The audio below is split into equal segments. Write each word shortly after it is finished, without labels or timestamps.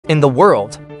in the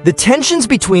world. The tensions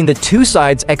between the two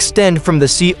sides extend from the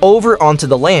sea over onto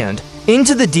the land,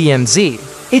 into the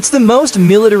DMZ. It's the most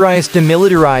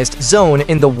demilitarized zone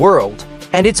in the world,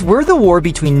 and it's where the war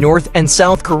between North and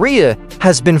South Korea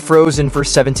has been frozen for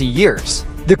 70 years.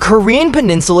 The Korean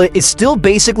peninsula is still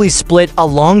basically split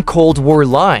along Cold War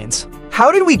lines.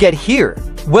 How did we get here?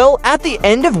 Well, at the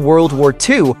end of World War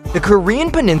II, the Korean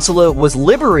peninsula was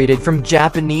liberated from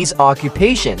Japanese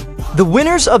occupation. The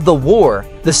winners of the war,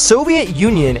 the Soviet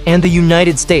Union and the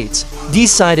United States,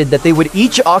 decided that they would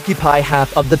each occupy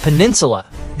half of the peninsula.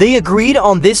 They agreed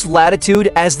on this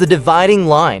latitude as the dividing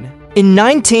line. In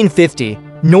 1950,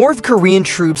 North Korean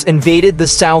troops invaded the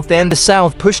South and the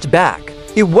South pushed back.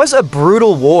 It was a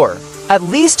brutal war. At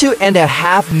least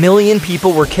 2.5 million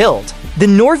people were killed. The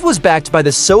North was backed by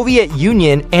the Soviet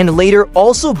Union and later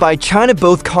also by China,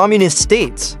 both communist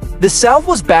states. The South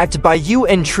was backed by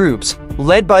UN troops,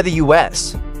 led by the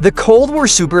US. The Cold War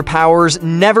superpowers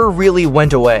never really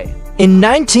went away. In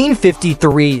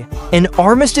 1953, an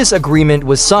armistice agreement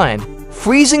was signed,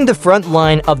 freezing the front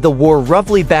line of the war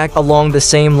roughly back along the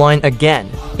same line again.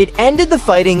 It ended the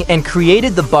fighting and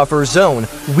created the buffer zone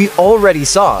we already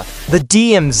saw, the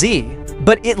DMZ.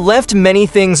 But it left many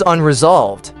things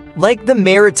unresolved, like the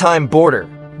maritime border.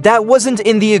 That wasn't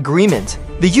in the agreement.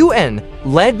 The UN,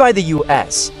 led by the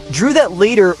US, drew that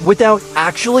later without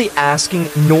actually asking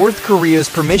North Korea's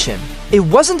permission. It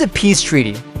wasn't a peace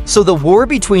treaty, so the war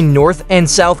between North and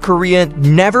South Korea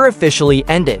never officially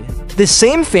ended. The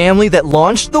same family that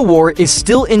launched the war is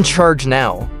still in charge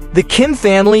now. The Kim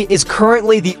family is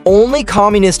currently the only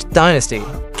communist dynasty.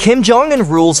 Kim Jong-un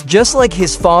rules just like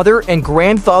his father and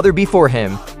grandfather before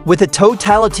him, with a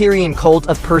totalitarian cult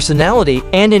of personality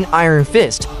and an iron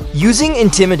fist, using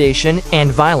intimidation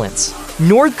and violence.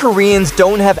 North Koreans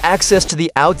don't have access to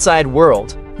the outside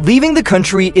world. Leaving the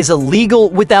country is illegal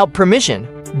without permission.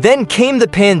 Then came the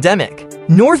pandemic.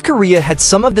 North Korea had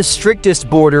some of the strictest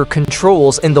border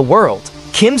controls in the world.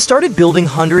 Kim started building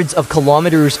hundreds of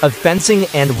kilometers of fencing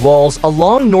and walls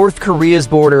along North Korea's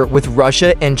border with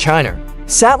Russia and China.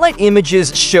 Satellite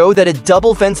images show that a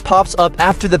double fence pops up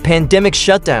after the pandemic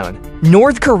shutdown.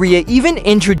 North Korea even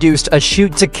introduced a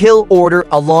shoot-to-kill order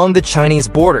along the Chinese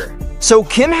border. So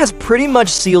Kim has pretty much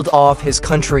sealed off his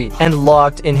country and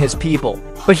locked in his people.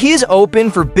 But he is open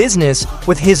for business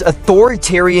with his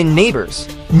authoritarian neighbors.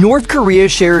 North Korea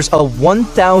shares a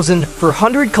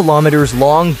 1,400 kilometers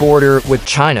long border with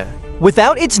China.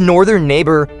 Without its northern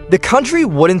neighbor, the country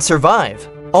wouldn't survive.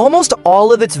 Almost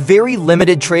all of its very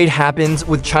limited trade happens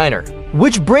with China.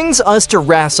 Which brings us to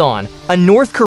Rason, a North Korean